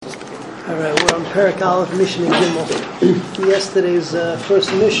All right, we're on Perek Aleph, Mishnah Gimel. Yesterday's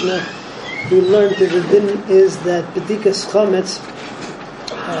first Mishnah, we learned that the din is that Bedikas Chametz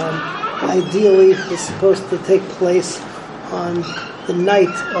ideally is supposed to take place on the night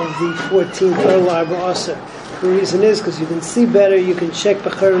of the 14th Erla Arba Asr. The reason is because you can see better, you can check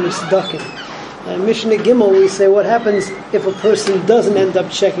Bechar and Misdakim. In Mishnah Gimel, we say what happens if a person doesn't end up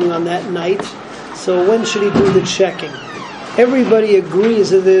checking on that night. So when should he do the checking? Everybody agrees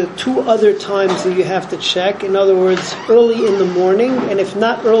that there are two other times that you have to check. In other words, early in the morning, and if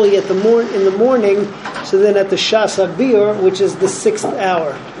not early in the morning, so then at the Shas HaBiur, which is the 6th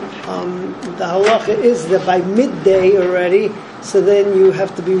hour. The halacha is that by midday already, so then you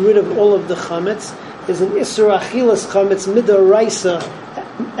have to be rid of all of the chametz. There's an Isur Achilas chametz midoraisa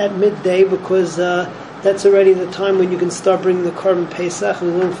at midday, because that's already the time when you can start bringing the Korban Pesach. We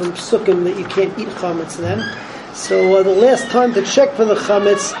learn from Psukim that you can't eat chametz then. So the last time to check for the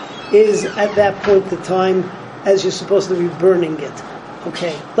chametz is at that point in time, as you're supposed to be burning it.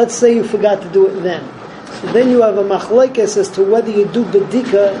 Okay, let's say you forgot to do it then. So then you have a machlokes as to whether you do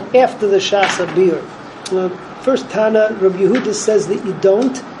bedika after the Shas HaBiur. First Tana, Rabbi Yehuda says that you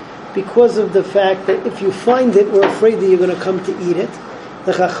don't, because of the fact that if you find it, we're afraid that you're going to come to eat it.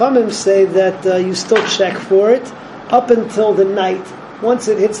 The Chachamim say that you still check for it up until the night. Once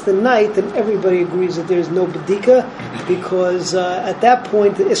it hits the night, then everybody agrees that there's no bedika, because at that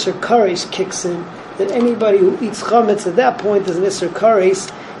point the Isser Kares kicks in. That anybody who eats chametz at that point is an Isser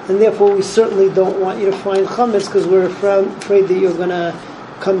Kares, and therefore we certainly don't want you to find chametz because we're afraid that you're going to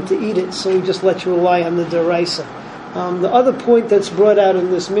come to eat it. So we just let you rely on the deraisa. The other point that's brought out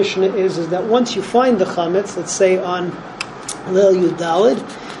in this Mishnah is that once you find the chametz, let's say on Leil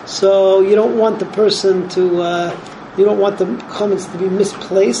Yudalid, so you don't want the person to. You don't want the chametz to be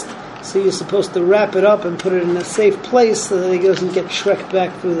misplaced, so you're supposed to wrap it up and put it in a safe place so that it doesn't get shreked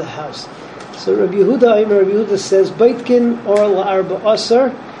back through the house. So Rabbi Yehuda says, Baitkin or la'arba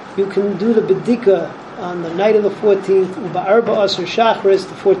asar, you can do the bedika on the night of the 14th, u'ba'arba asar shachris,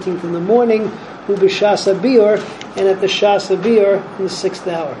 the 14th in the morning, u'b'shas HaBiur, and at the Shas HaBiur in the 6th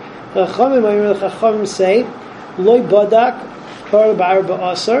hour. The Chachamim say, loy badak,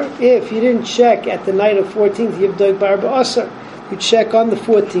 if you didn't check at the night of 14th, Yivdoik Barba Asar, you check on the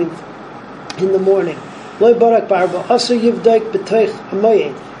 14th in the morning. Loi Barak Barba Asar Yivdoik B'toich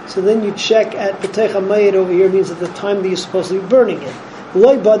HaMoyed. So then you check at B'toich HaMoyed over here, means at the time that you're supposed to be burning it.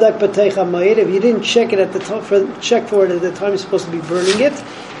 Loi Badak B'toich HaMoyed, if you didn't check it at the time, check for it at the time you're supposed to be burning it,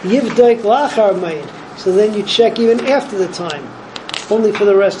 Yivdoik Lachar HaMoyed. So then you check even after the time, only for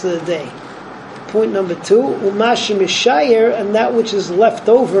the rest of the day. Point number 2, umashi mishayer, and that which is left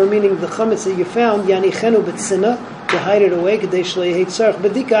over, meaning the chametz that you found, yanichenu b'tzina, you hide it away, kadei shlo yehei tzarech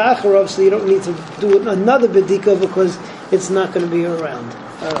bedika acharov, so you don't need to do another bedika because it's not going to be around.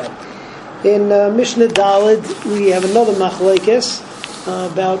 All right. In Mishnah Daled, we have another machlokes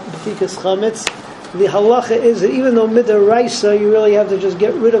about bedikas chametz. The halacha is that even though midoraisa, you really have to just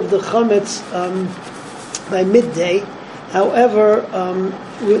get rid of the chametz by midday. However,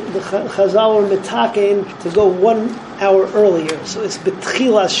 the Chazal are mitaken to go 1 hour earlier. So it's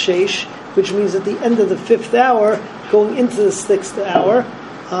betchilas sheish, which means at the end of the 5th hour, going into the 6th hour,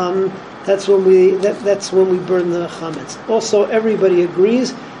 that's when we burn the chametz. Also, everybody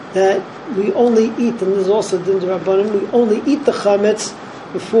agrees that we only eat, and there's also din d'Rabbanan, we only eat the chametz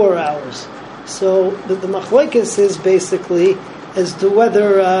for 4 hours. So the machlokes is basically as to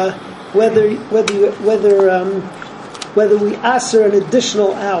whether we aser an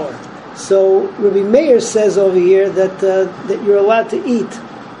additional hour. So Rabbi Meir says over here that you're allowed to eat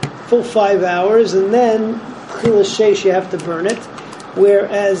full 5 hours, and then chilas sheish you have to burn it.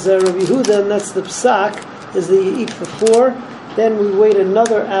 Whereas Rabbi Yehuda, and that's the psak, is that you eat for 4, then we wait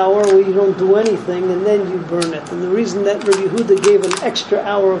another hour where you don't do anything, and then you burn it. And the reason that Rabbi Yehuda gave an extra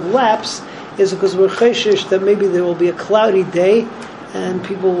hour of lapse is because we're cheshish that maybe there will be a cloudy day, and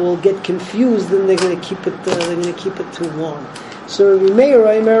people will get confused, and they're going to keep it too long. So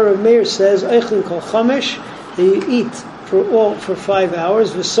Rabbi Meir says, Eichlin kol chamesh, that you eat for 5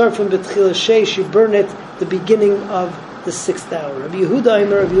 hours. V'sarfim b'tchilas sheish, you burn it the beginning of the 6th hour. Rabbi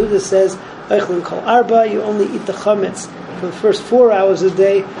Yehuda says, Eichlin kol arba, you only eat the chametz for the first 4 hours a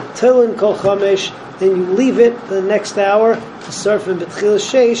day. Tilin kol chamesh, then you leave it for the next hour. V'sarfim b'tchilas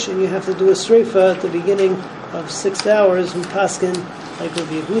sheish, and you have to do a sreifa at the beginning of 6 hours. We paskin like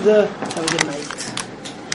Rabbi Yehuda. Have a good night.